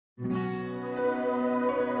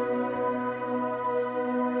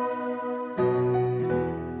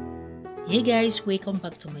Hey guys, welcome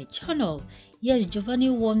back to my channel. Yes,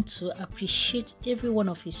 Giovanni wants to appreciate every one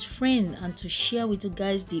of his friends and to share with you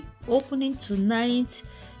guys the opening tonight.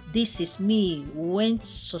 This Is Me went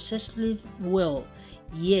successfully well.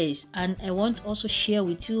 Yes, and I want to also share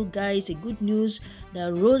with you guys a good news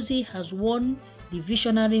that Rosie has won the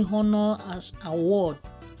Visionary Honor as Award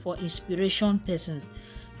for Inspiration Person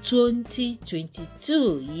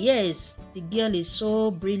 2022. Yes, the girl is so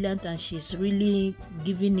brilliant and she's really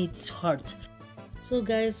giving it heart. So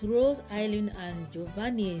guys, Rose, Eileen and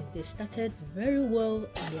Giovanni, they started very well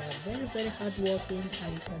and they are very hardworking,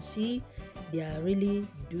 and you can see they are really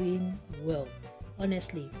doing well.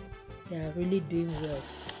 Honestly, they are really doing well.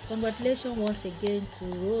 Congratulations once again to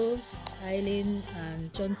Rose, Eileen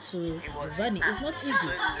and John, to Giovanni. It's not easy.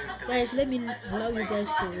 Guys, let me allow you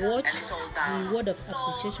guys to watch the word of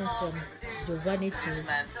appreciation from Giovanni to his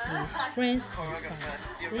friends and fans.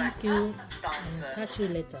 Thank you and catch you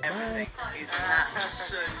later. Bye. He's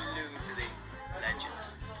absolutely legend.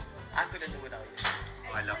 I couldn't do without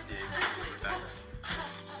you. I love you.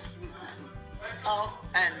 Oh,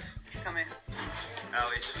 and come in. How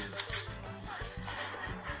is it?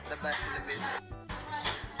 The best in the business.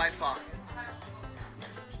 By far.